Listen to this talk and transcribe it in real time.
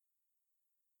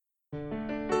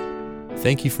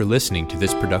Thank you for listening to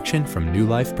this production from New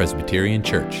Life Presbyterian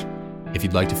Church. If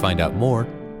you'd like to find out more,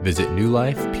 visit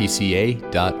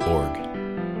newlifepca.org.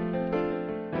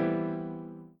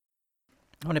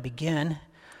 I want to begin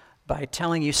by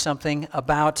telling you something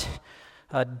about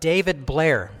David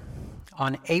Blair.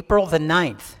 On April the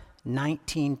 9th,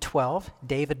 1912,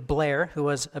 David Blair, who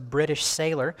was a British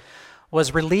sailor,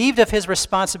 was relieved of his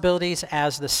responsibilities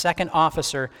as the second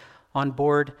officer on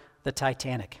board the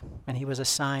Titanic, and he was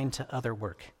assigned to other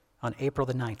work on April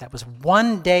the 9th. That was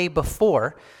one day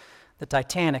before the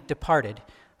Titanic departed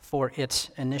for its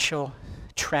initial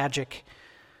tragic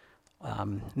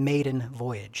maiden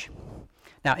voyage.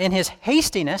 Now, in his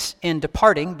hastiness in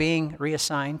departing, being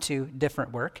reassigned to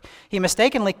different work, he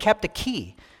mistakenly kept a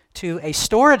key to a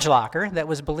storage locker that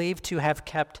was believed to have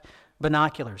kept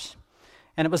binoculars.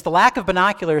 And it was the lack of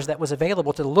binoculars that was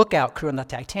available to the lookout crew on the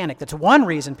Titanic. That's one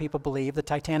reason people believe the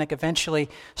Titanic eventually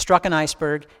struck an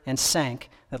iceberg and sank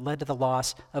that led to the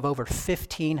loss of over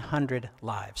 1,500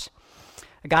 lives.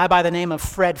 A guy by the name of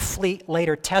Fred Fleet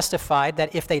later testified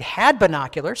that if they'd had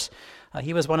binoculars,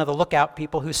 he was one of the lookout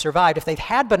people who survived. If they'd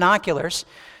had binoculars,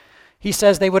 he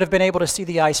says they would have been able to see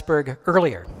the iceberg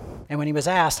earlier. And when he was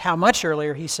asked how much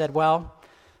earlier, he said, well,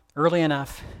 early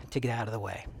enough to get out of the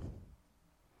way.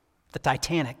 The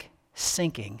Titanic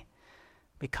sinking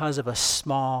because of a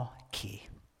small key.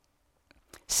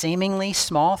 Seemingly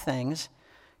small things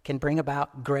can bring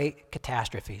about great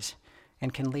catastrophes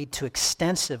and can lead to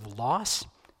extensive loss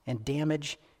and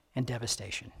damage and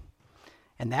devastation.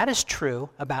 And that is true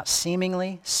about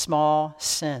seemingly small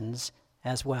sins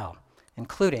as well,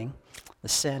 including the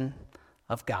sin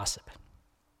of gossip.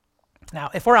 Now,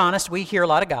 if we're honest, we hear a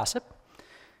lot of gossip,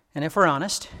 and if we're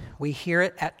honest, we hear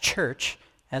it at church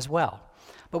as well.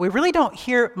 But we really don't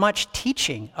hear much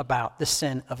teaching about the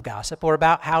sin of gossip or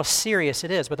about how serious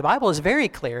it is. But the Bible is very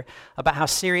clear about how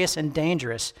serious and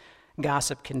dangerous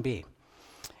gossip can be.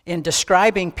 In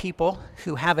describing people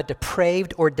who have a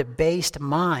depraved or debased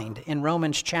mind in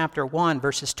Romans chapter 1,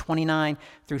 verses 29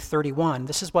 through 31,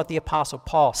 this is what the Apostle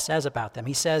Paul says about them.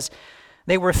 He says,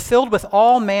 "They were filled with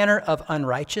all manner of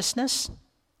unrighteousness,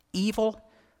 evil,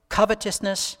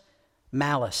 covetousness,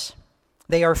 malice.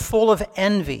 They are full of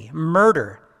envy,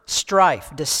 murder,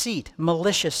 strife, deceit,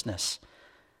 maliciousness.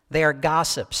 They are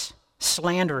gossips,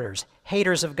 slanderers,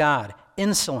 haters of God,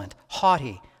 insolent,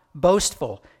 haughty,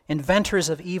 boastful, inventors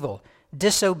of evil,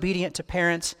 disobedient to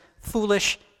parents,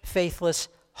 foolish, faithless,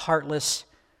 heartless,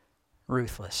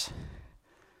 ruthless."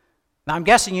 Now, I'm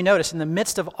guessing you notice in the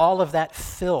midst of all of that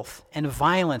filth and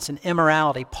violence and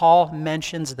immorality, Paul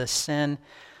mentions the sin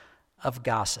of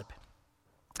gossip.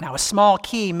 Now, a small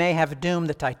key may have doomed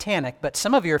the Titanic, but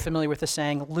some of you are familiar with the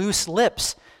saying, loose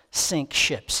lips sink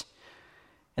ships.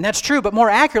 And that's true, but more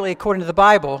accurately, according to the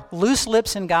Bible, loose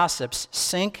lips and gossips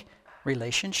sink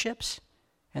relationships,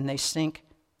 and they sink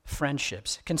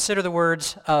friendships. Consider the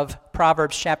words of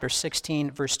Proverbs chapter 16,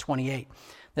 verse 28,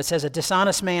 that says, "A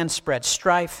dishonest man spreads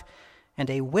strife, and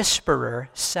a whisperer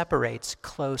separates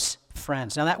close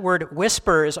friends." Now, that word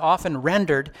whisperer is often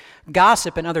rendered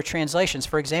gossip in other translations.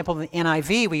 For example, in the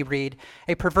NIV we read,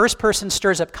 "A perverse person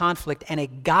stirs up conflict, and a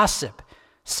gossip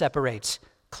separates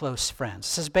close friends."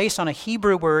 This is based on a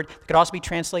Hebrew word that could also be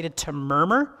translated to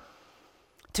murmur,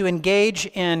 to engage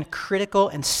in critical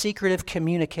and secretive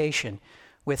communication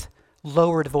with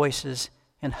lowered voices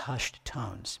and hushed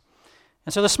tones.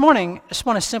 And so this morning, I just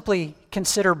want to simply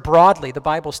consider broadly the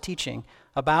Bible's teaching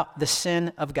about the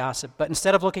sin of gossip. But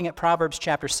instead of looking at Proverbs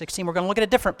chapter 16, we're going to look at a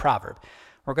different proverb.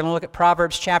 We're going to look at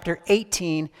Proverbs chapter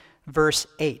 18, verse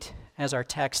 8 as our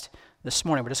text this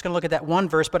morning. We're just going to look at that one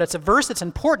verse, but it's a verse that's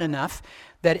important enough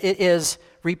that it is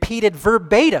repeated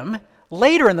verbatim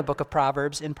later in the book of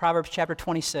Proverbs, in Proverbs chapter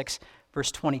 26,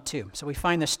 verse 22. So we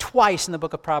find this twice in the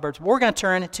book of Proverbs. We're going to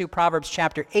turn to Proverbs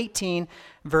chapter 18,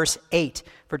 verse 8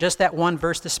 for just that one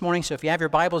verse this morning. So if you have your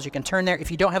Bibles, you can turn there.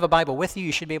 If you don't have a Bible with you,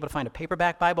 you should be able to find a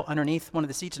paperback Bible underneath one of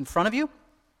the seats in front of you.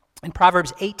 And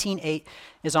Proverbs 18:8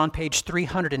 is on page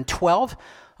 312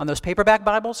 on those paperback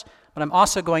Bibles. But I'm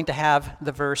also going to have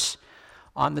the verse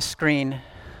on the screen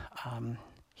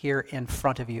here in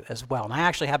front of you as well. And I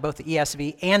actually have both the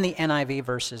ESV and the NIV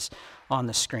verses on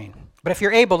the screen. But if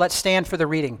you're able, let's stand for the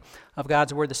reading of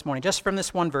God's word this morning, just from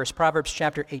this one verse, Proverbs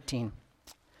chapter 18,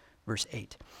 verse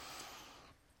 8.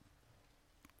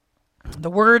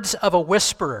 "The words of a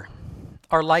whisperer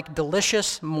are like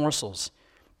delicious morsels.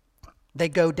 They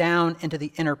go down into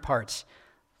the inner parts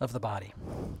of the body."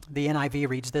 The NIV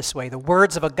reads this way, "The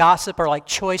words of a gossip are like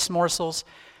choice morsels.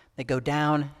 They go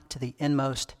down to the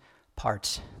inmost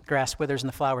parts. The grass withers and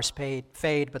the flowers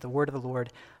fade, but the word of the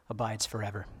Lord abides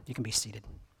forever." You can be seated.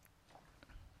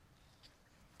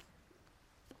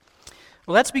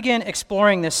 Well, let's begin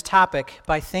exploring this topic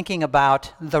by thinking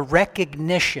about the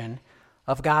recognition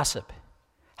of gossip.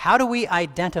 How do we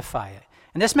identify it?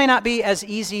 And this may not be as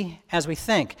easy as we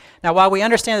think. Now, while we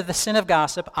understand that the sin of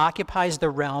gossip occupies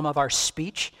the realm of our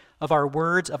speech, of our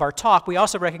words, of our talk, we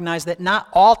also recognize that not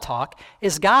all talk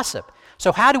is gossip.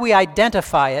 So how do we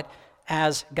identify it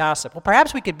as gossip? Well,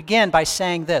 perhaps we could begin by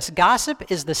saying this.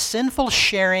 Gossip is the sinful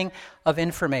sharing of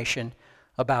information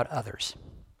about others.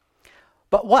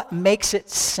 But what makes it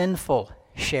sinful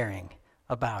sharing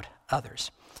about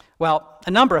others? Well,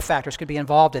 a number of factors could be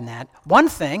involved in that. One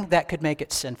thing that could make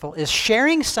it sinful is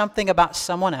sharing something about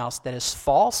someone else that is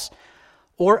false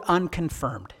or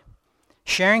unconfirmed.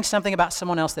 Sharing something about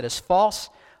someone else that is false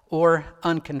or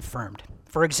unconfirmed.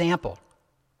 For example,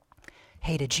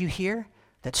 hey, did you hear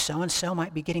that so-and-so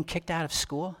might be getting kicked out of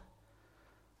school?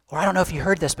 Or I don't know if you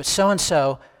heard this, but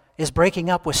so-and-so is breaking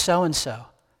up with so-and-so.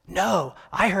 No,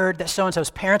 I heard that so-and-so's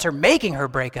parents are making her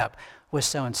break up with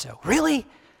so-and-so. Really?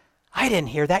 I didn't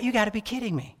hear that. You got to be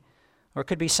kidding me. Or it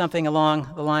could be something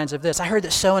along the lines of this. I heard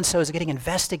that so-and-so is getting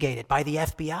investigated by the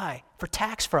FBI for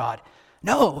tax fraud.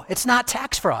 No, it's not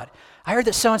tax fraud. I heard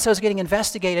that so-and-so is getting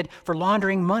investigated for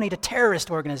laundering money to terrorist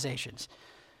organizations.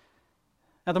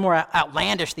 Now, the more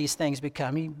outlandish these things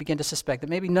become, you begin to suspect that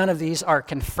maybe none of these are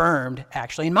confirmed,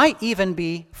 actually, and might even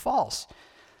be false.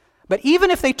 But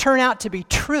even if they turn out to be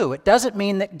true, it doesn't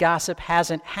mean that gossip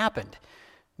hasn't happened,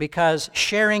 because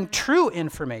sharing true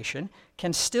information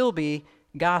can still be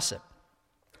gossip.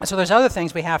 And so there's other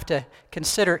things we have to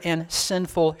consider in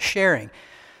sinful sharing.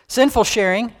 Sinful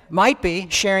sharing might be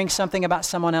sharing something about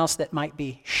someone else that might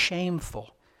be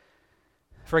shameful.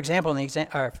 For example, in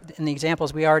the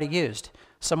examples we already used,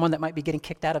 someone that might be getting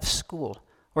kicked out of school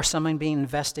or someone being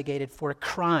investigated for a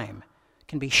crime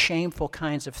can be shameful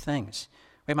kinds of things.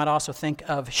 We might also think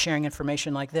of sharing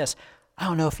information like this. I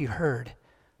don't know if you heard,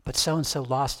 but so-and-so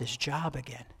lost his job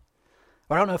again.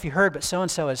 Or I don't know if you heard, but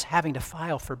so-and-so is having to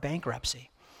file for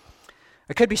bankruptcy.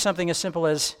 It could be something as simple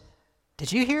as,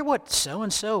 did you hear what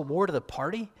so-and-so wore to the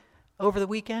party over the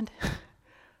weekend?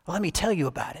 Well, let me tell you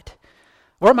about it.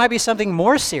 Or it might be something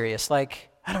more serious, like,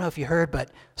 I don't know if you heard,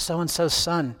 but so-and-so's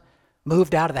son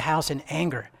moved out of the house in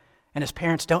anger, and his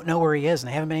parents don't know where he is, and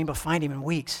they haven't been able to find him in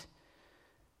weeks.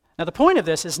 Now, the point of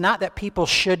this is not that people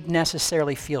should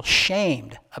necessarily feel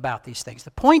shamed about these things. The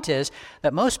point is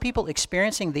that most people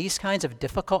experiencing these kinds of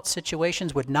difficult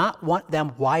situations would not want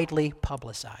them widely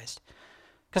publicized,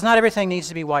 because not everything needs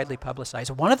to be widely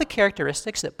publicized. One of the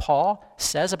characteristics that Paul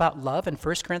says about love in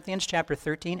 1 Corinthians chapter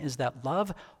 13 is that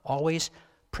love always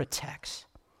protects.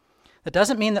 That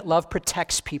doesn't mean that love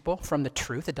protects people from the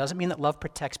truth. It doesn't mean that love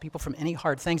protects people from any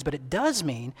hard things, but it does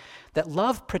mean that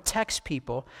love protects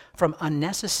people from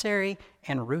unnecessary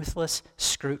and ruthless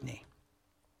scrutiny.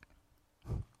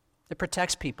 It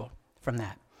protects people from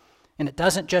that. And it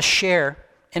doesn't just share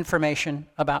information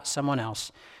about someone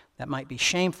else that might be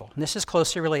shameful. And this is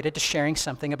closely related to sharing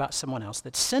something about someone else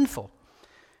that's sinful.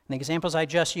 And the examples I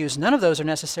just used, none of those are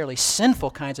necessarily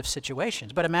sinful kinds of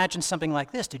situations. But imagine something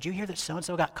like this. Did you hear that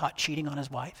so-and-so got caught cheating on his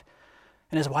wife?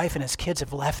 And his wife and his kids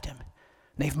have left him. And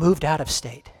they've moved out of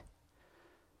state.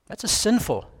 That's a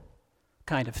sinful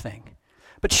kind of thing.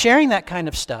 But sharing that kind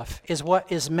of stuff is what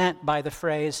is meant by the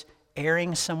phrase,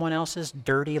 airing someone else's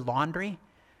dirty laundry.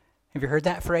 Have you heard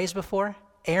that phrase before?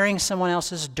 Airing someone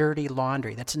else's dirty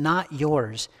laundry. That's not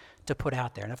yours to put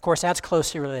out there. And of course, that's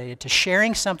closely related to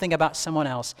sharing something about someone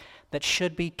else that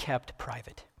should be kept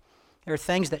private. There are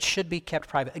things that should be kept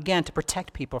private, again, to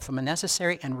protect people from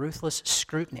unnecessary and ruthless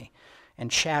scrutiny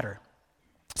and chatter.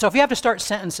 So if you have to start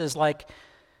sentences like,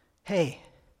 hey,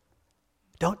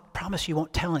 don't promise you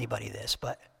won't tell anybody this,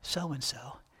 but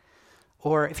so-and-so.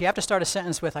 Or if you have to start a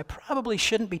sentence with, I probably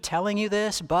shouldn't be telling you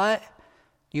this, but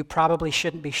you probably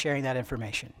shouldn't be sharing that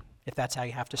information, if that's how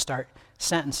you have to start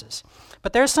sentences.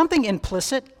 But there's something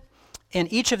implicit in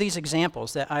each of these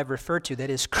examples that I've referred to that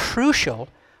is crucial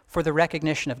for the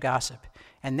recognition of gossip.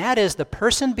 And that is the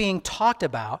person being talked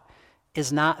about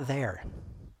is not there.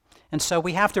 And so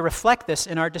we have to reflect this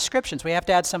in our descriptions. We have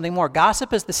to add something more.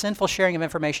 Gossip is the sinful sharing of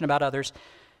information about others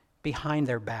behind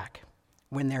their back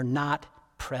when they're not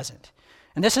present.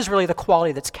 And this is really the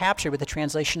quality that's captured with the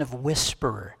translation of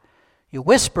whisperer. You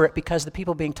whisper it because the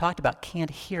people being talked about can't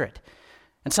hear it.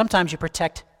 And sometimes you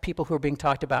protect people who are being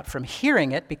talked about from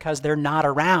hearing it because they're not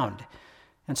around.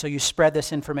 And so you spread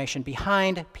this information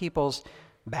behind people's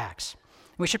backs.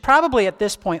 We should probably at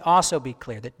this point also be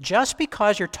clear that just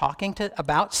because you're talking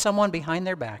about someone behind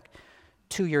their back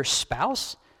to your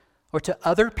spouse or to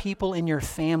other people in your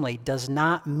family does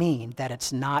not mean that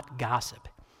it's not gossip.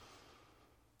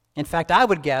 In fact, I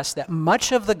would guess that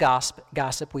much of the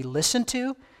gossip we listen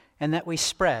to and that we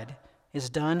spread is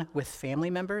done with family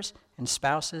members and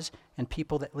spouses and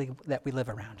people that we live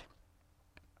around.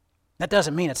 That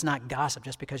doesn't mean it's not gossip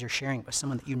just because you're sharing it with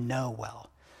someone that you know well.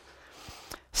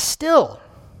 Still,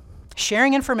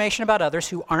 sharing information about others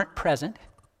who aren't present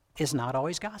is not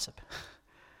always gossip.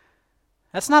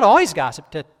 That's not always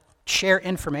gossip to share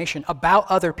information about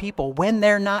other people when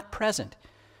they're not present.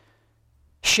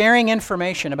 Sharing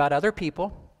information about other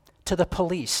people to the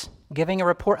police, giving a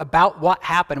report about what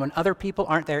happened when other people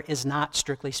aren't there is not,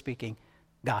 strictly speaking,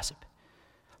 gossip.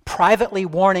 Privately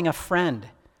warning a friend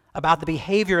about the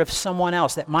behavior of someone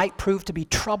else that might prove to be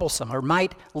troublesome or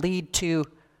might lead to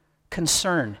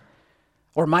concern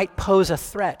or might pose a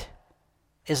threat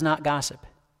is not gossip.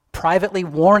 Privately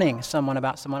warning someone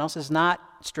about someone else is not,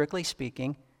 strictly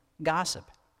speaking, gossip.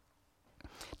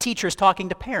 Teachers talking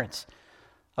to parents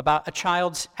about a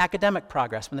child's academic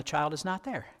progress when the child is not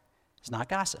there is not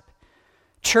gossip.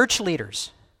 Church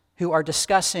leaders who are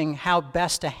discussing how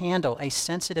best to handle a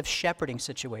sensitive shepherding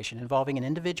situation involving an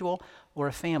individual or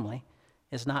a family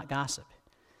is not gossip.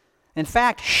 In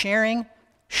fact, sharing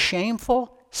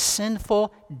shameful,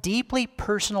 sinful, deeply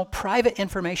personal, private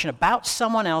information about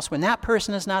someone else when that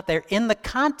person is not there in the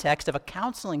context of a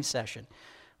counseling session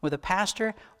with a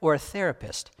pastor or a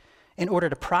therapist in order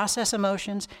to process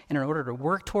emotions and in order to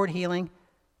work toward healing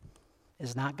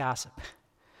is not gossip.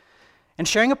 And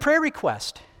sharing a prayer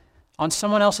request on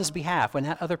someone else's behalf when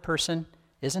that other person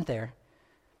isn't there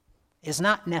is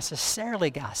not necessarily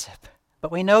gossip,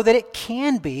 but we know that it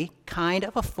can be kind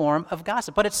of a form of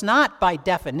gossip. But it's not, by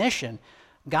definition,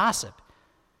 gossip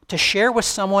to share with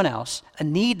someone else a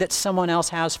need that someone else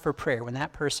has for prayer when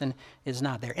that person is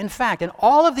not there. In fact, in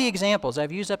all of the examples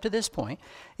I've used up to this point,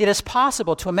 it is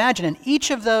possible to imagine in each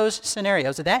of those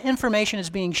scenarios that information is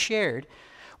being shared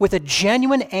with a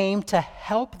genuine aim to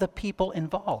help the people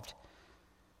involved.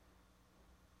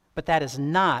 But that is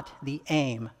not the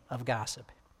aim of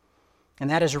gossip. And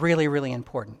that is really, really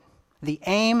important. The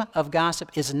aim of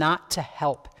gossip is not to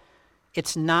help.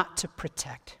 It's not to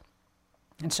protect.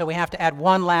 And so we have to add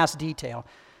one last detail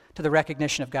to the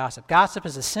recognition of gossip. Gossip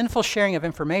is a sinful sharing of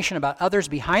information about others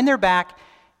behind their back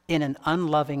in an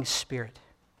unloving spirit.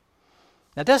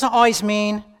 That doesn't always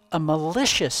mean a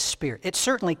malicious spirit. It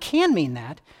certainly can mean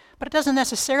that, but it doesn't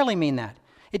necessarily mean that.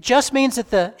 It just means that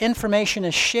the information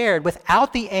is shared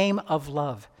without the aim of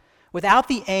love, without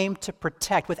the aim to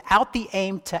protect, without the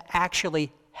aim to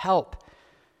actually help.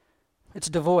 It's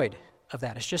devoid of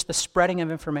that. It's just the spreading of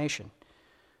information,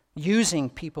 using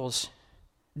people's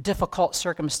difficult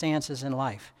circumstances in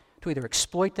life to either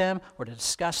exploit them or to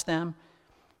discuss them,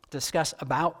 discuss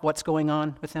about what's going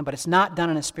on with them, but it's not done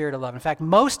in a spirit of love. In fact,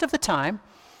 most of the time,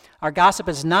 our gossip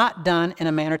is not done in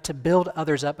a manner to build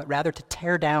others up, but rather to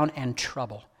tear down and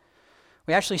trouble.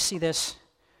 We actually see this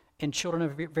in children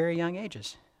of very young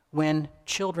ages, when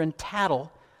children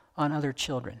tattle on other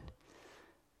children.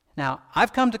 Now,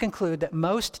 I've come to conclude that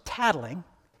most tattling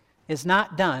is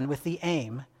not done with the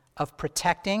aim of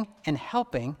protecting and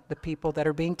helping the people that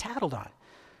are being tattled on.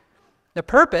 The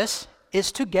purpose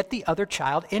is to get the other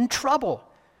child in trouble.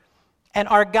 And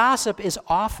our gossip is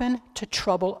often to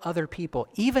trouble other people,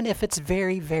 even if it's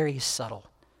very, very subtle.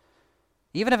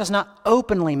 Even if it's not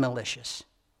openly malicious,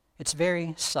 it's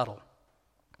very subtle.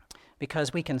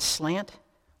 Because we can slant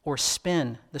or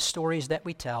spin the stories that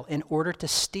we tell in order to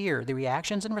steer the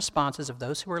reactions and responses of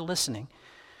those who are listening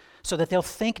so that they'll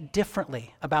think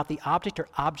differently about the object or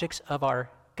objects of our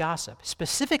gossip.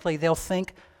 Specifically, they'll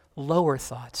think lower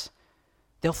thoughts.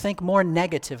 They'll think more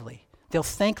negatively. They'll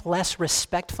think less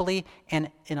respectfully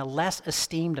and in a less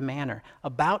esteemed manner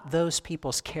about those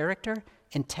people's character,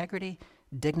 integrity,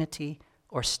 dignity,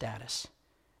 or status.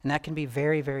 And that can be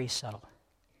very, very subtle.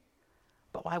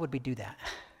 But why would we do that?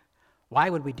 Why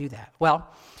would we do that? Well,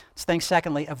 let's think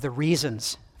secondly of the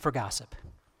reasons for gossip.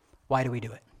 Why do we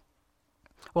do it?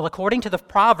 Well, according to the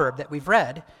proverb that we've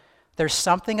read, there's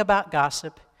something about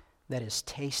gossip that is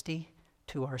tasty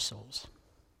to our souls.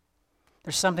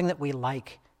 There's something that we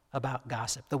like about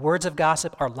gossip. The words of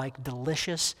gossip are like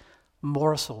delicious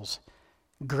morsels,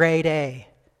 grade A,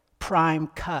 prime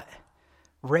cut,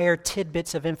 rare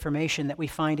tidbits of information that we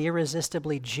find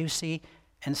irresistibly juicy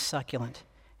and succulent,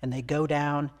 and they go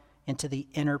down into the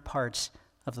inner parts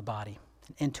of the body,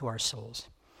 into our souls.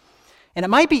 And it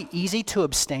might be easy to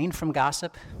abstain from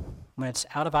gossip when it's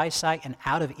out of eyesight and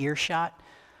out of earshot,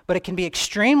 but it can be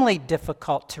extremely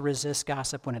difficult to resist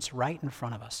gossip when it's right in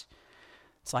front of us.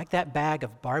 It's like that bag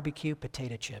of barbecue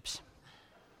potato chips.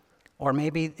 Or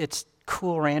maybe it's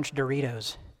Cool Ranch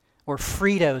Doritos or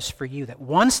Fritos for you that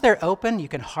once they're open, you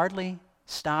can hardly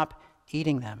stop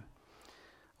eating them.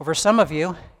 Or for some of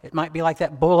you, it might be like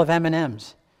that bowl of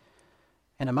M&Ms.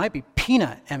 And it might be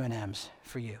peanut M&Ms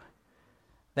for you.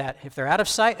 That if they're out of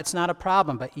sight, it's not a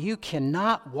problem, but you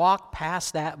cannot walk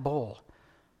past that bowl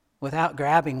without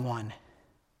grabbing one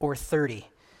or 30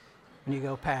 when you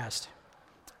go past.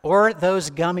 Or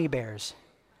those gummy bears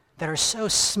that are so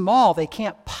small they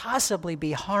can't possibly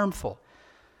be harmful,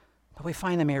 but we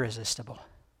find them irresistible.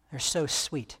 They're so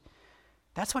sweet.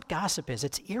 That's what gossip is.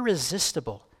 It's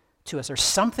irresistible to us. There's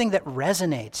something that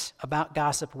resonates about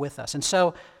gossip with us. And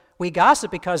so we gossip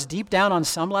because deep down on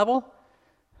some level,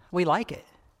 we like it.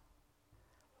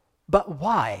 But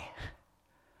why?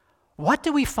 What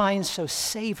do we find so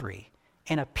savory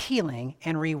and appealing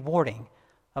and rewarding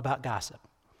about gossip?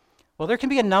 Well, there can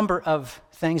be a number of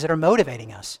things that are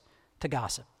motivating us to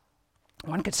gossip.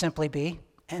 One could simply be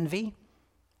envy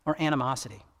or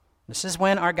animosity. This is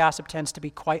when our gossip tends to be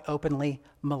quite openly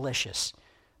malicious,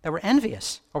 that we're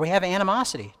envious or we have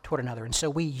animosity toward another, and so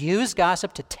we use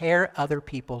gossip to tear other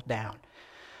people down.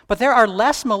 But there are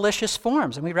less malicious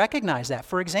forms, and we recognize that.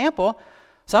 For example,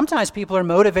 sometimes people are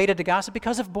motivated to gossip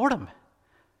because of boredom.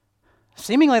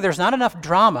 Seemingly there's not enough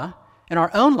drama in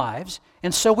our own lives,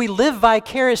 and so we live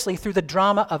vicariously through the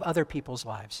drama of other people's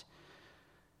lives.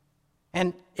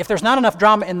 And if there's not enough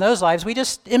drama in those lives, we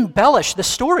just embellish the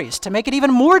stories to make it even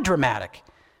more dramatic.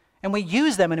 And we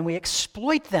use them and we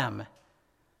exploit them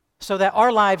so that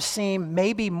our lives seem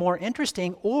maybe more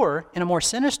interesting, or in a more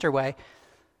sinister way,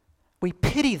 we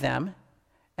pity them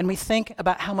and we think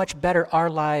about how much better our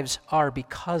lives are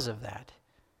because of that.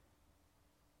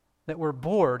 That we're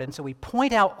bored, and so we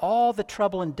point out all the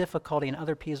trouble and difficulty in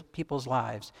other people's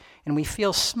lives, and we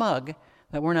feel smug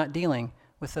that we're not dealing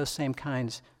with those same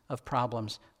kinds of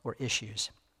problems or issues.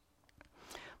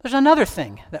 There's another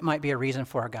thing that might be a reason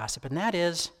for our gossip, and that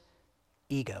is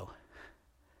ego.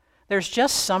 There's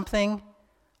just something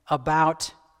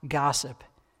about gossip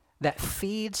that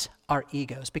feeds our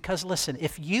egos. Because listen,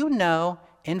 if you know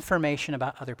information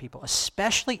about other people,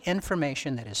 especially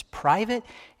information that is private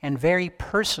and very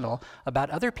personal about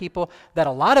other people that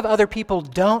a lot of other people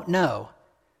don't know,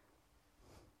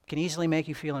 it can easily make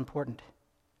you feel important.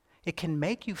 It can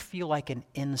make you feel like an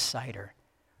insider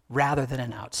rather than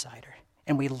an outsider.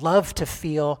 And we love to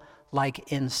feel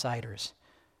like insiders.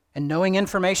 And knowing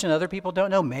information that other people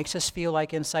don't know makes us feel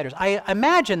like insiders. I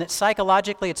imagine that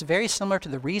psychologically it's very similar to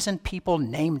the reason people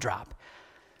name drop.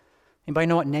 Anybody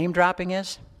know what name dropping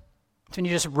is? It's when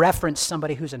you just reference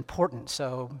somebody who's important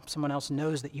so someone else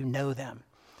knows that you know them.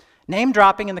 Name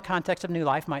dropping in the context of New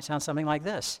Life might sound something like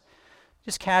this.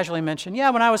 Just casually mention, yeah,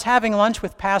 when I was having lunch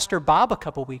with Pastor Bob a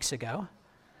couple weeks ago.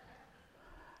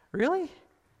 Really?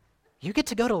 You get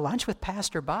to go to lunch with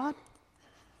Pastor Bob?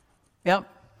 Yep.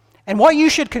 And what you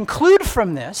should conclude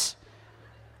from this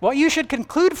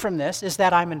is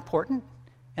that I'm important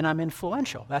and I'm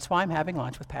influential. That's why I'm having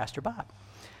lunch with Pastor Bob.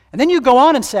 And then you go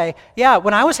on and say, yeah,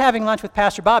 when I was having lunch with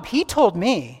Pastor Bob, he told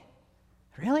me,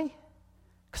 really?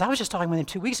 Because I was just talking with him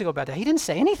 2 weeks ago about that. He didn't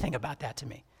say anything about that to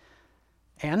me.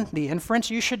 And the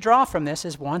inference you should draw from this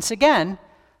is, once again,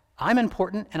 I'm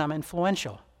important and I'm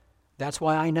influential. That's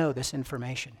why I know this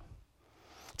information.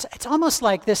 It's almost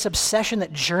like this obsession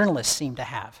that journalists seem to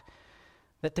have,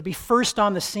 that to be first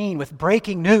on the scene with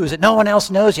breaking news that no one else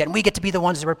knows yet, and we get to be the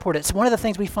ones to report it. It's one of the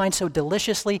things we find so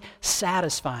deliciously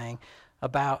satisfying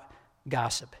about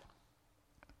gossip.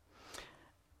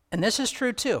 And this is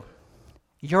true too.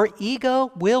 Your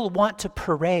ego will want to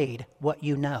parade what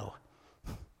you know.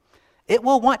 It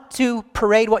will want to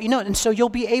parade what you know, and so you'll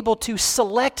be able to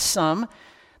select some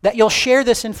that you'll share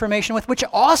this information with, which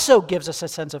also gives us a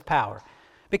sense of power.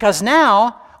 Because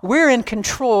now we're in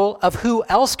control of who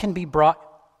else can be brought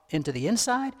into the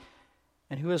inside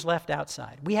and who is left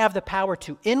outside. We have the power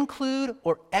to include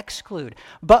or exclude,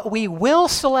 but we will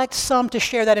select some to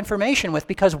share that information with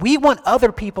because we want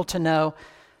other people to know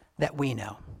that we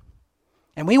know.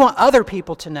 And we want other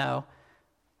people to know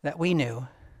that we knew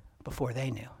before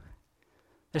they knew.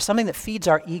 There's something that feeds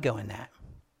our ego in that.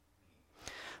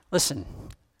 Listen,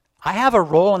 I have a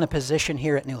role and a position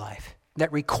here at New Life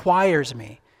that requires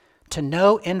me to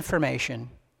know information,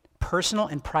 personal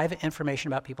and private information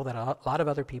about people that a lot of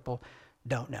other people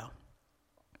don't know.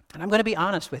 And I'm going to be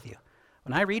honest with you.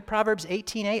 When I read Proverbs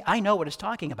 18:8, I know what it's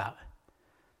talking about.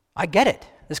 I get it.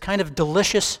 This kind of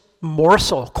delicious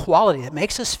morsel quality that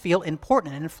makes us feel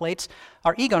important and inflates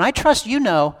our ego. And I trust you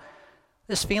know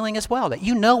this feeling as well, that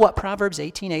you know what Proverbs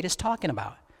 18:8 is talking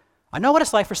about. I know what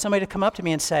it's like for somebody to come up to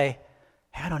me and say,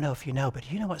 hey, I don't know if you know, but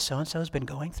do you know what so-and-so's been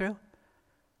going through?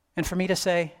 And for me to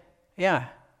say, yeah,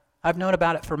 I've known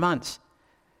about it for months.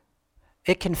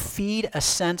 It can feed a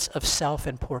sense of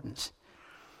self-importance.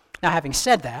 Now, having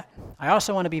said that, I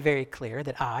also want to be very clear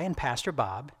that I and Pastor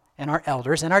Bob and our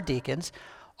elders and our deacons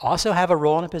also have a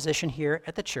role and a position here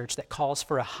at the church that calls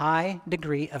for a high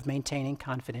degree of maintaining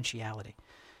confidentiality.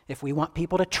 If we want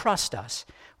people to trust us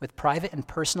with private and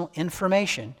personal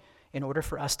information in order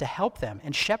for us to help them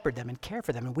and shepherd them and care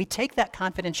for them, and we take that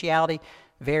confidentiality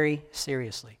very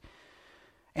seriously.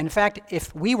 In fact,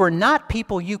 if we were not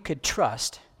people you could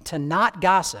trust to not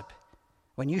gossip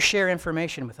when you share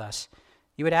information with us,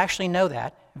 you would actually know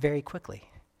that very quickly,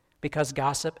 because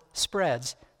gossip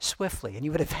spreads swiftly, and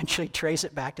you would eventually trace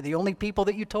it back to the only people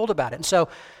that you told about it. And so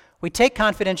we take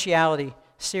confidentiality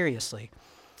seriously,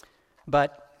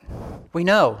 but we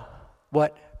know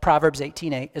what Proverbs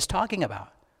 18:8 is talking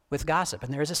about with gossip,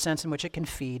 and there is a sense in which it can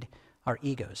feed our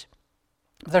egos.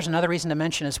 But there's another reason to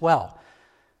mention as well: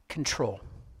 control.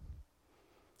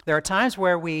 There are times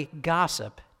where we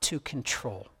gossip to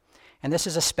control. And this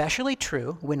is especially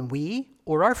true when we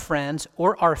or our friends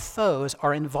or our foes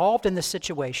are involved in the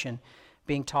situation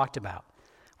being talked about.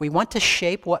 We want to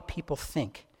shape what people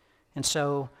think. And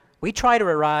so we try to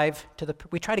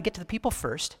get to the people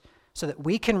first so that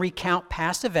we can recount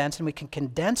past events and we can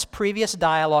condense previous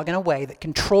dialogue in a way that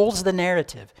controls the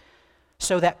narrative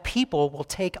so that people will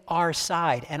take our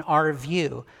side and our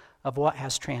view of what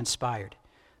has transpired.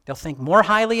 They'll think more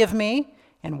highly of me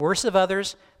and worse of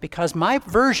others because my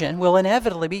version will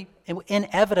inevitably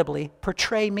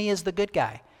portray me as the good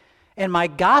guy. And my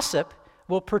gossip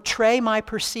will portray my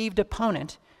perceived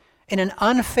opponent in an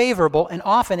unfavorable and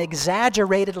often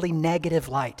exaggeratedly negative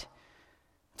light.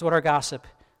 That's what our gossip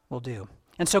will do.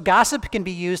 And so gossip can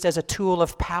be used as a tool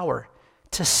of power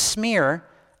to smear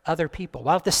other people,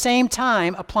 while at the same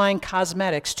time applying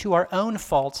cosmetics to our own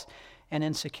faults and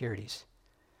insecurities.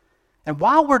 And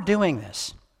while we're doing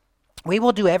this, we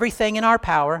will do everything in our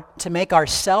power to make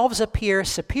ourselves appear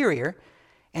superior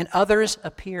and others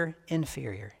appear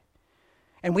inferior.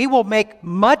 And we will make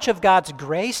much of God's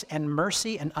grace and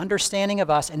mercy and understanding of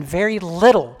us and very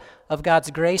little of God's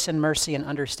grace and mercy and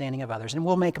understanding of others. And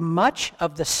we'll make much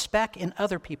of the speck in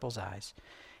other people's eyes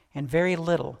and very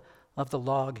little of the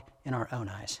log in our own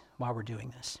eyes while we're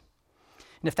doing this.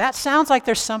 And if that sounds like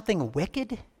there's something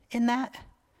wicked in that,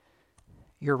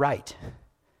 you're right.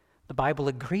 The Bible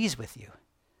agrees with you.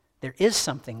 There is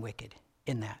something wicked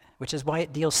in that, which is why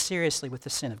it deals seriously with the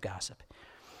sin of gossip.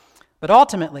 But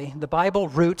ultimately, the Bible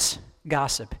roots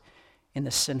gossip in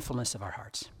the sinfulness of our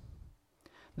hearts.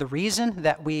 The reason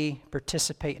that we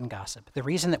participate in gossip, the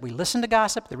reason that we listen to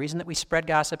gossip, the reason that we spread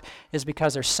gossip is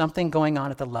because there's something going on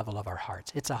at the level of our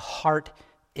hearts. It's a heart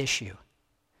issue.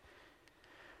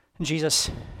 And Jesus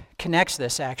connects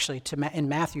this actually in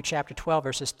Matthew chapter 12,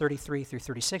 verses 33 through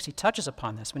 36. He touches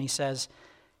upon this when he says,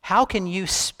 "How can you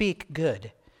speak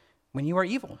good when you are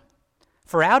evil?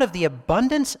 For out of the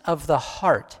abundance of the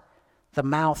heart, the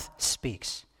mouth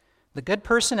speaks. The good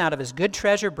person out of his good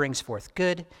treasure brings forth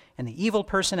good, and the evil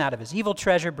person out of his evil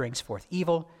treasure brings forth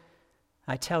evil.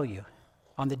 I tell you,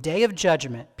 on the day of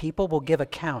judgment, people will give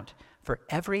account for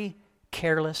every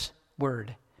careless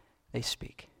word they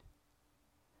speak."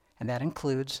 And that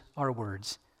includes our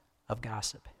words of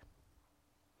gossip.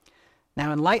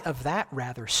 Now, in light of that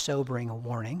rather sobering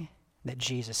warning that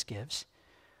Jesus gives,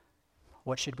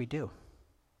 what should we do?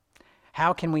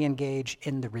 How can we engage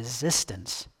in the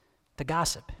resistance to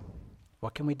gossip?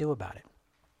 What can we do about it?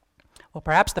 Well,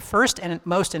 perhaps the first and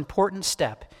most important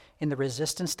step in the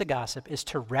resistance to gossip is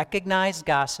to recognize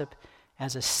gossip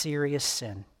as a serious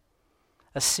sin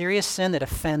that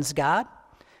offends God,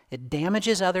 it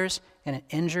damages others, and it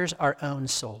injures our own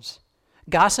souls.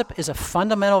 Gossip is a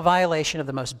fundamental violation of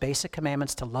the most basic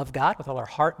commandments to love God with all our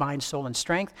heart, mind, soul, and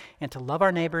strength, and to love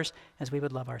our neighbors as we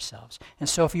would love ourselves. And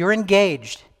so if you're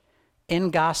engaged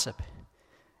in gossip,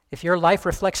 if your life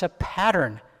reflects a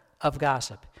pattern of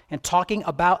gossip and talking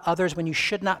about others when you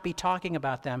should not be talking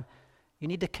about them, you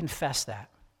need to confess that.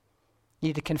 You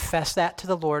need to confess that to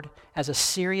the Lord as a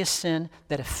serious sin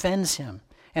that offends him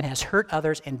and has hurt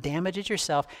others and damages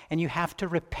yourself, and you have to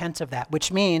repent of that,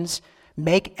 which means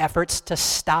make efforts to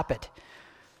stop it.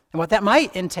 And what that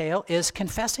might entail is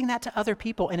confessing that to other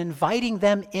people and inviting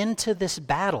them into this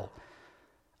battle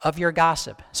of your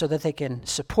gossip so that they can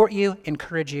support you,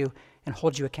 encourage you, and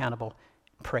hold you accountable,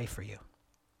 pray for you.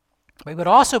 But it would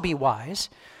also be wise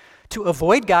to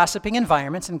avoid gossiping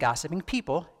environments and gossiping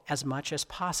people as much as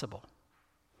possible.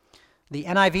 The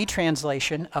NIV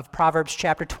translation of Proverbs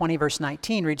chapter 20, verse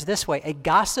 19 reads this way: "A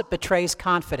gossip betrays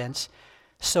confidence,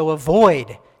 so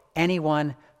avoid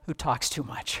anyone who talks too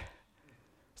much."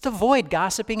 Just avoid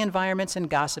gossiping environments and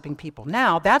gossiping people.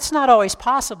 Now, that's not always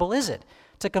possible, is it?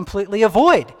 To completely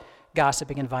avoid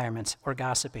gossiping environments or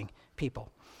gossiping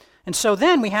people. And so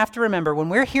then we have to remember, when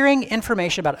we're hearing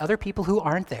information about other people who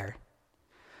aren't there,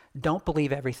 don't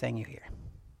believe everything you hear.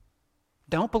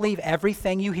 Don't believe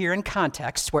everything you hear in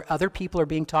contexts where other people are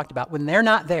being talked about when they're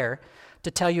not there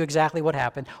to tell you exactly what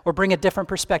happened or bring a different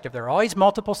perspective. There are always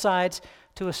multiple sides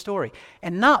to a story.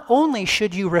 And not only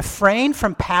should you refrain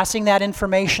from passing that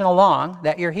information along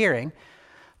that you're hearing,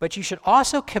 but you should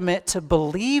also commit to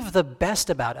believe the best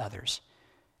about others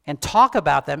and talk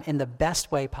about them in the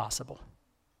best way possible.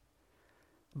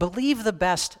 Believe the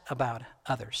best about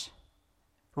others.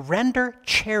 Render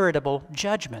charitable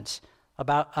judgments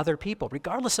about other people,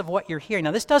 regardless of what you're hearing.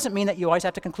 Now, this doesn't mean that you always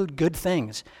have to conclude good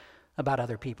things about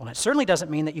other people. And it certainly doesn't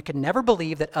mean that you can never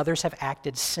believe that others have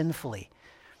acted sinfully.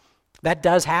 That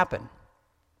does happen.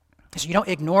 So you don't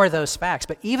ignore those facts.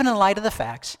 But even in light of the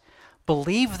facts,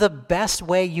 believe the best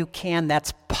way you can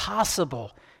that's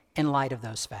possible in light of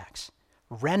those facts.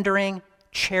 Rendering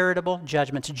charitable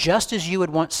judgments, just as you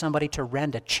would want somebody to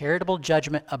render a charitable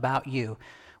judgment about you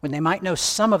when they might know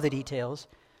some of the details,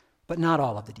 but not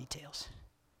all of the details.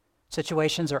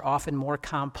 Situations are often more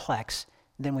complex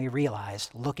than we realize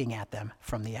looking at them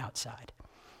from the outside.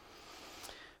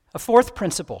 A fourth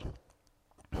principle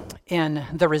in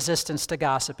the resistance to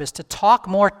gossip is to talk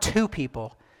more to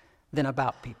people than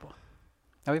about people.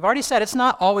 Now, we've already said it's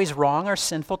not always wrong or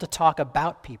sinful to talk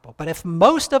about people, but if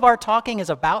most of our talking is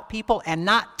about people and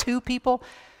not to people,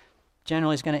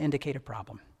 generally is going to indicate a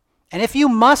problem. And if you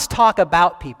must talk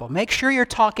about people, make sure you're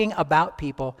talking about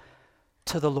people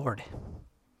to the Lord.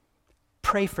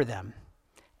 Pray for them.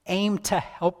 Aim to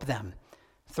help them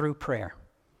through prayer.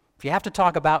 If you have to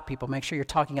talk about people, make sure you're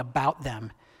talking about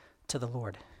them to the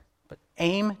Lord. But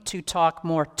aim to talk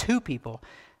more to people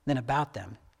than about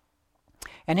them.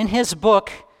 And in his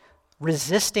book,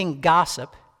 Resisting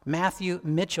Gossip, Matthew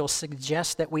Mitchell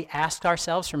suggests that we ask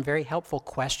ourselves some very helpful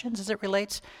questions as it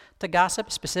relates to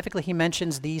gossip. Specifically, he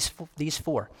mentions these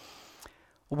four.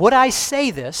 Would I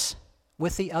say this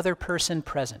with the other person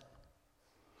present?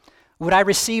 Would I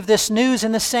receive this news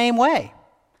in the same way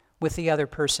with the other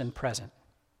person present?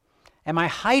 Am I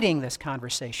hiding this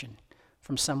conversation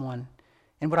from someone?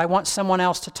 And would I want someone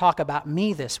else to talk about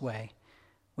me this way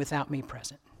without me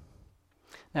present?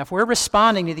 Now, if we're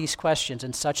responding to these questions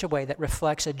in such a way that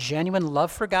reflects a genuine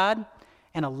love for God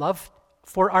and a love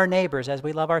for our neighbors as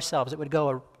we love ourselves, it would go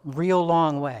a real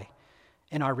long way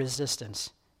in our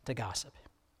resistance to gossip.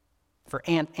 For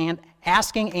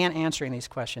asking and answering these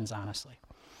questions honestly.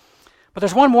 But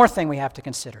there's one more thing we have to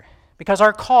consider, because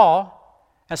our call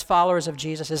as followers of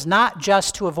Jesus is not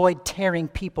just to avoid tearing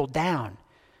people down.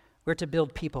 We're to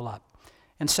build people up.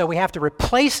 And so we have to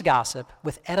replace gossip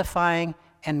with edifying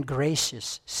and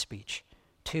gracious speech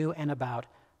to and about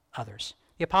others.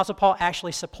 The Apostle Paul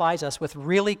actually supplies us with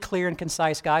really clear and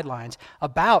concise guidelines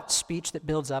about speech that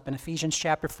builds up in Ephesians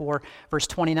chapter 4, verse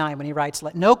 29, when he writes,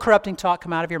 "Let no corrupting talk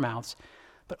come out of your mouths,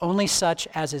 but only such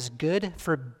as is good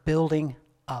for building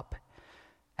up,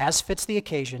 as fits the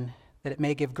occasion, that it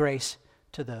may give grace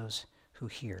to those who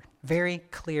hear." Very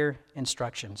clear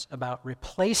instructions about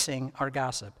replacing our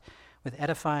gossip with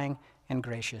edifying and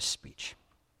gracious speech.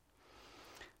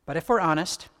 But if we're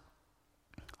honest,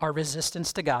 our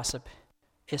resistance to gossip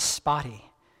is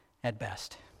spotty at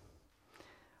best.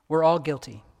 We're all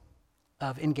guilty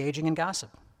of engaging in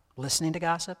gossip, listening to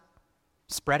gossip,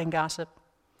 spreading gossip,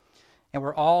 and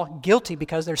we're all guilty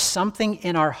because there's something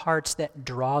in our hearts that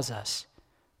draws us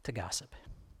to gossip.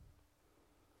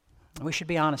 We should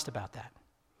be honest about that.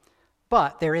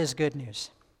 But there is good news,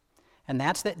 and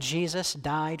that's that Jesus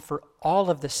died for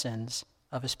all of the sins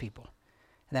of his people,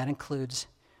 and that includes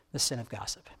the sin of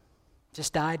gossip.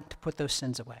 Just died to put those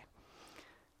sins away.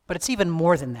 But it's even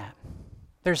more than that.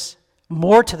 There's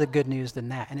more to the good news than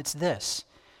that, and it's this.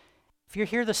 If you're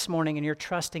here this morning and you're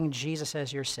trusting Jesus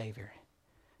as your Savior,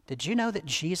 did you know that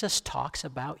Jesus talks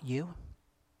about you?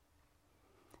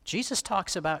 Jesus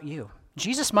talks about you.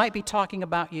 Jesus might be talking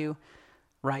about you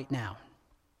right now.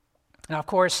 Now, of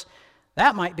course,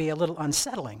 that might be a little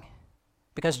unsettling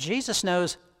because Jesus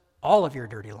knows all of your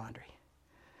dirty laundry.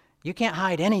 You can't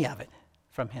hide any of it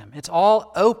from him. It's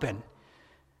all open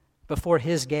before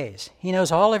his gaze. He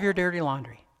knows all of your dirty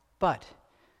laundry. But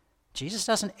Jesus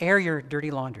doesn't air your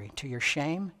dirty laundry to your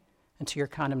shame and to your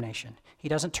condemnation. He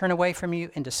doesn't turn away from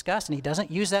you in disgust, and he doesn't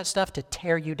use that stuff to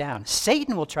tear you down.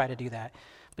 Satan will try to do that,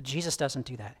 but Jesus doesn't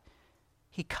do that.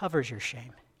 He covers your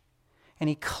shame, and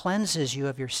he cleanses you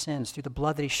of your sins through the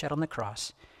blood that he shed on the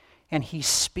cross, and he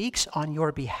speaks on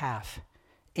your behalf,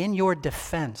 in your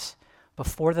defense,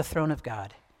 before the throne of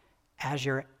God, as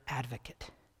your advocate.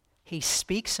 He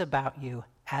speaks about you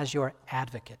as your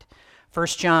advocate. 1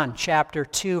 John chapter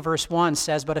 2, verse 1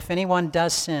 says, "But if anyone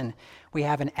does sin, we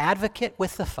have an advocate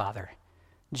with the Father,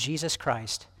 Jesus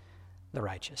Christ, the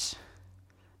righteous."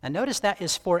 And notice that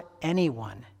is for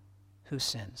anyone who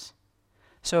sins.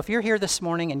 So if you're here this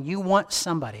morning and you want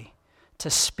somebody to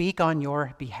speak on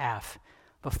your behalf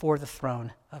before the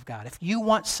throne of God, if you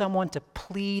want someone to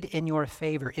plead in your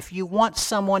favor, if you want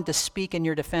someone to speak in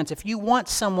your defense, if you want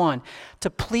someone to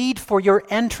plead for your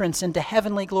entrance into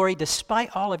heavenly glory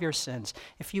despite all of your sins,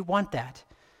 if you want that,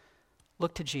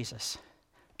 look to Jesus.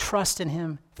 Trust in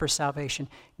him for salvation.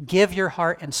 Give your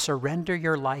heart and surrender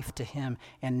your life to him,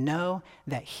 and know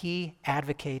that he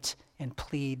advocates and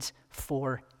pleads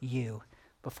for you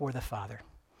before the Father.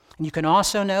 And you can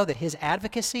also know that his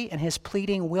advocacy and his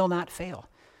pleading will not fail,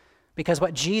 because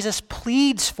what Jesus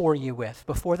pleads for you with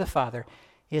before the Father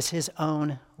is his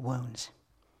own wounds.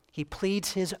 He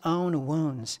pleads his own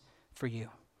wounds for you.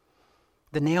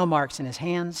 The nail marks in his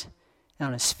hands and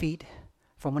on his feet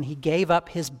from when he gave up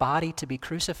his body to be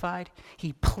crucified.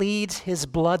 He pleads his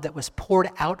blood that was poured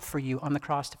out for you on the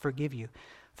cross to forgive you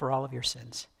for all of your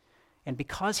sins. And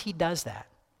because he does that,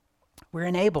 we're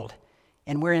enabled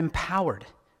and we're empowered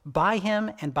by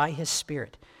him and by his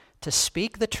Spirit to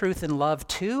speak the truth in love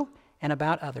to and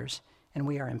about others. And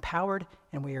we are empowered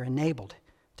and we are enabled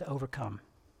to overcome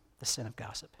the sin of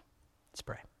gossip. Let's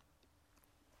pray.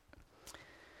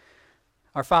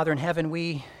 Our Father in heaven,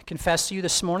 we confess to you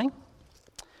this morning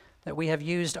that we have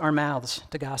used our mouths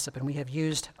to gossip and we have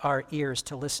used our ears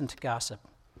to listen to gossip.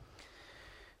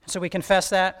 So we confess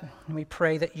that, and we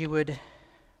pray that you would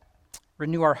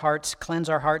renew our hearts, cleanse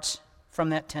our hearts from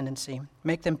that tendency,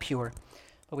 make them pure.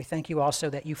 But we thank you also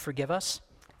that you forgive us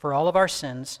for all of our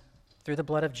sins through the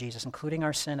blood of Jesus, including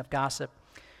our sin of gossip.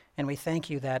 And we thank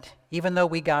you that even though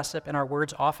we gossip and our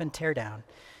words often tear down,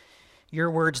 your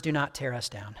words do not tear us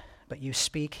down, but you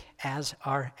speak as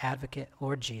our advocate,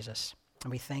 Lord Jesus. And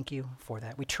we thank you for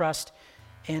that. We trust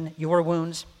in your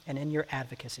wounds and in your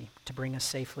advocacy to bring us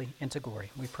safely into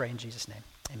glory. We pray in Jesus' name.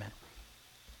 Amen.